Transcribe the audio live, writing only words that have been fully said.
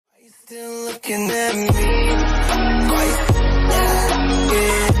Still looking at me.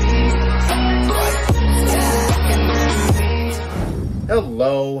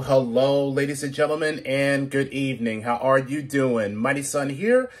 Hello, ladies and gentlemen, and good evening. How are you doing? Mighty Sun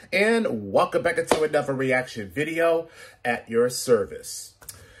here, and welcome back into another reaction video at your service.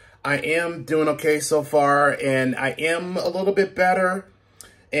 I am doing okay so far, and I am a little bit better.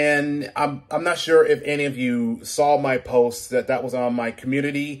 And I'm not sure if any of you saw my post that was on my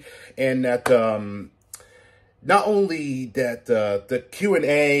community, and that not only that the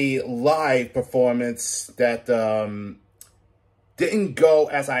Q&A live performance that didn't go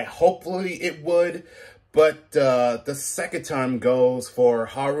as I hopefully it would, but the second time goes for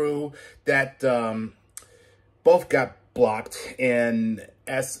Haru that both got blocked, and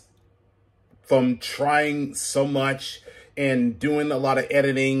as from trying so much and doing a lot of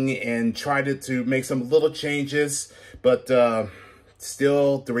editing and tried to make some little changes, but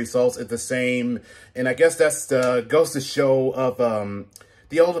still the results are the same. And I guess that's goes to show of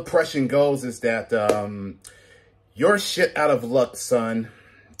the old expression goes is that you're shit out of luck, son.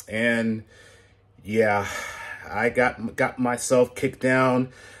 And yeah, I got myself kicked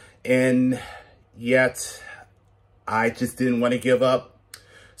down, and yet I just didn't want to give up.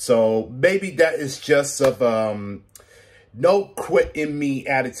 So maybe that is just of no quit in me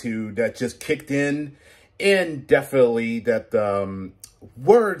attitude that just kicked in, and definitely that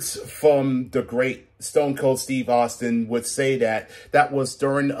words from the great Stone Cold Steve Austin would say that was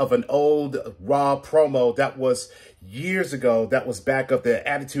during of an old Raw promo that was years ago, that was back of the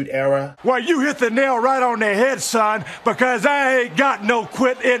Attitude Era. Well, you hit the nail right on the head, son, because I ain't got no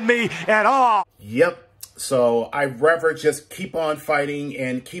quit in me at all. Yep. So I'd rather just keep on fighting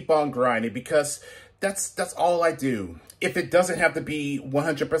and keep on grinding, because that's all I do. If it doesn't have to be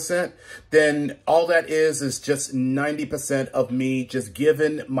 100%, then all that is just 90% of me just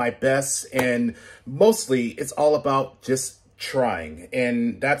giving my best. And mostly it's all about just trying.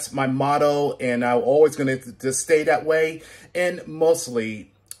 And that's my motto. And I'm always going to stay that way. And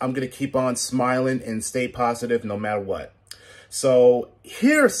mostly I'm going to keep on smiling and stay positive no matter what. So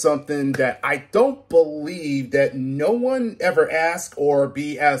here's something that I don't believe that no one ever asked or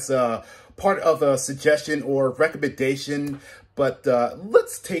be as a part of a suggestion or recommendation, but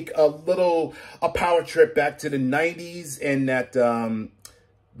let's take a power trip back to the 90s, and that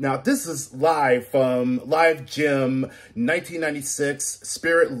now this is live from Live Gym 1996,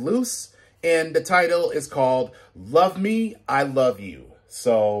 Spirit Loose, and the title is called Love Me, I Love You.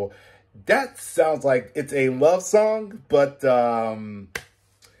 So that sounds like it's a love song, but knowing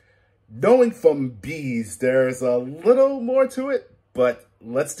from Bees, there's a little more to it, but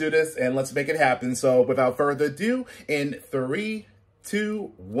let's do this and let's make it happen. So without further ado, in 3,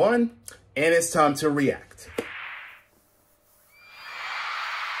 2, 1, and it's time to react.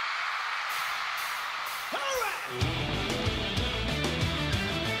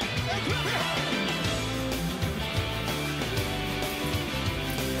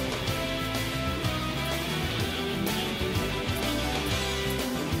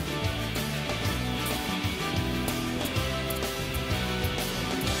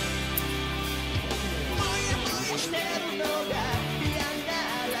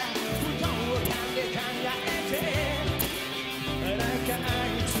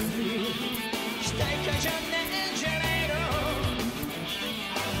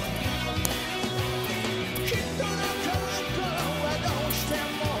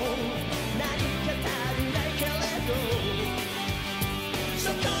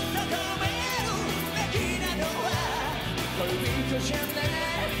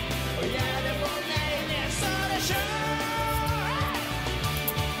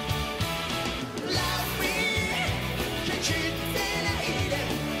 Love me,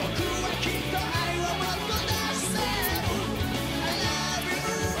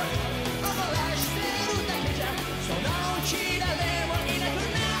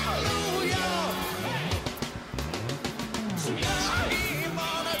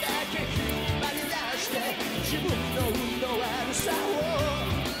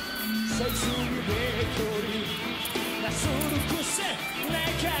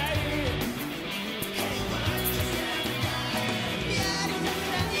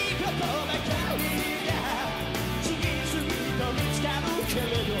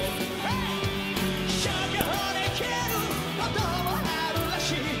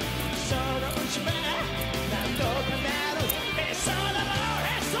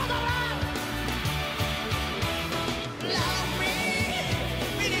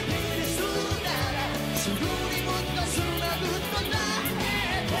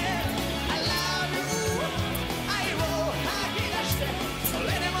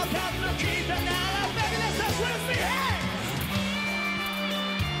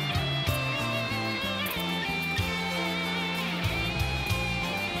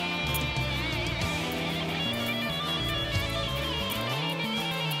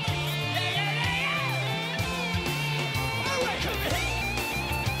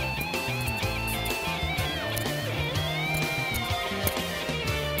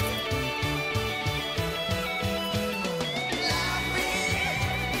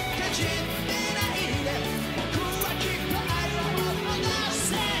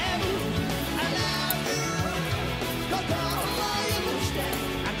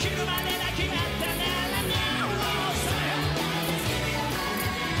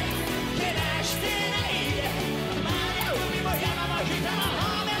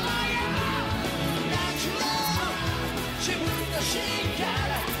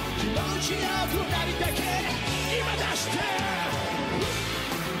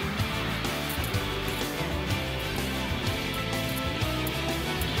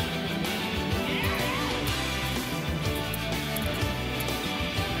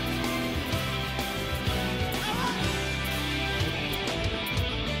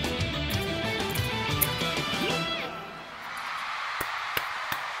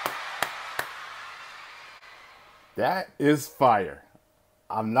 that is fire.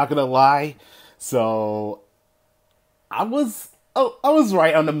 I'm not gonna lie. So I was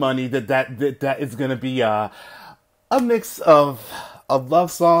right on the money that is gonna be a mix of a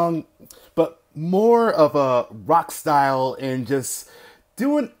love song, but more of a rock style and just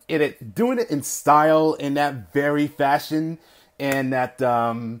doing it in style in that very fashion, and that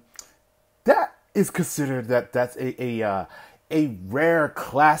is considered that's a rare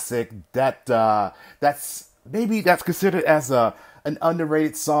classic that's considered as an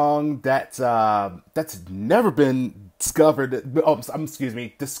underrated song that's never been discovered. Oh, excuse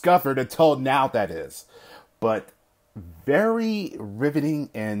me, discovered until now. That is, but very riveting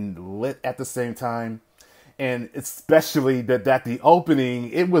and lit at the same time. And especially that the opening,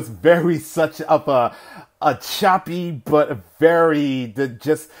 it was very such of a choppy but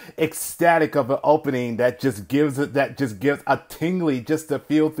just ecstatic of an opening that just gives a tingly just to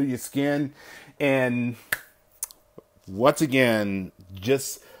feel through your skin. And once again,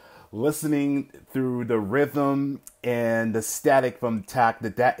 just listening through the rhythm and the static from Tack,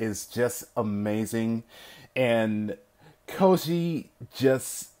 that is just amazing. And Koji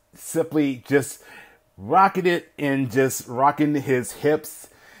just simply just rocking it and just rocking his hips,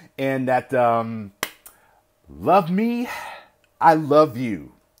 and that love me, I love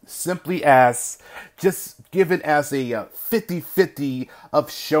you, simply as just given as a 50-50 of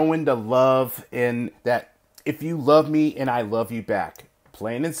showing the love, and that if you love me and I love you back,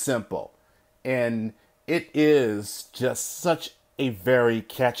 plain and simple. And it is just such a very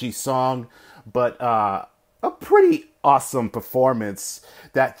catchy song, but a pretty awesome performance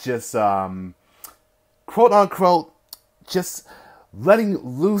that just quote unquote just letting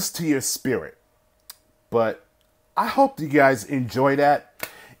loose to your spirit. But I hope you guys enjoy that.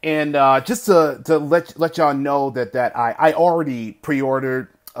 And just to let y'all know that I already pre-ordered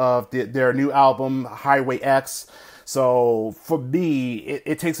their new album, Highway X. So for me,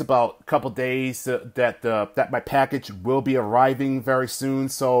 it takes about a couple days that my package will be arriving very soon.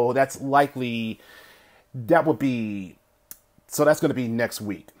 So that's likely, that's going to be next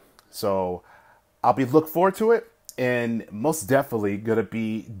week. So I'll be looking forward to it, and most definitely going to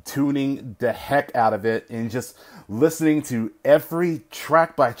be tuning the heck out of it and just listening to every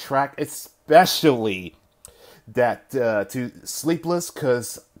track by track, especially that to Sleepless,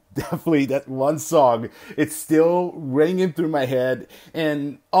 because definitely that one song, it's still ringing through my head,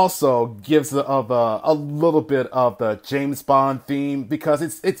 and also gives a little bit of the James Bond theme, because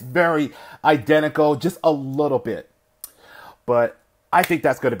it's very identical, just a little bit. But I think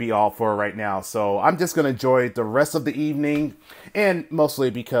that's going to be all for right now. So I'm just going to enjoy the rest of the evening, and mostly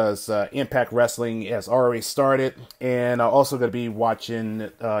because Impact Wrestling has already started, and I'm also going to be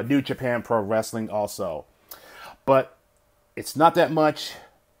watching New Japan Pro Wrestling also. But it's not that much,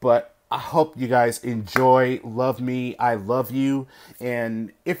 but I hope you guys enjoy Love Me, I Love You.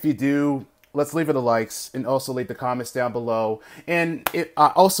 And if you do, let's leave it a likes, and also leave the comments down below. And I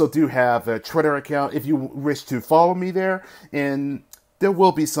also do have a Twitter account if you wish to follow me there. And there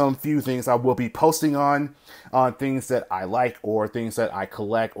will be some few things I will be posting on things that I like, or things that I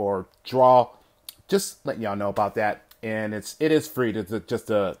collect or draw. Just letting y'all know about that. And it is free to just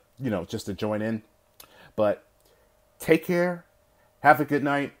to join in. But take care, have a good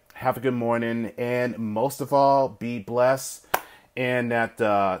night, have a good morning, and most of all, be blessed. And that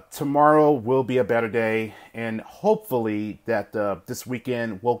tomorrow will be a better day, and hopefully that this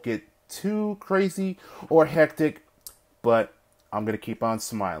weekend won't get too crazy or hectic, but I'm going to keep on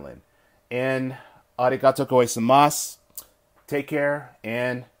smiling. And arigato gozaimasu. Take care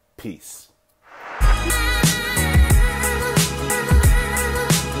and peace.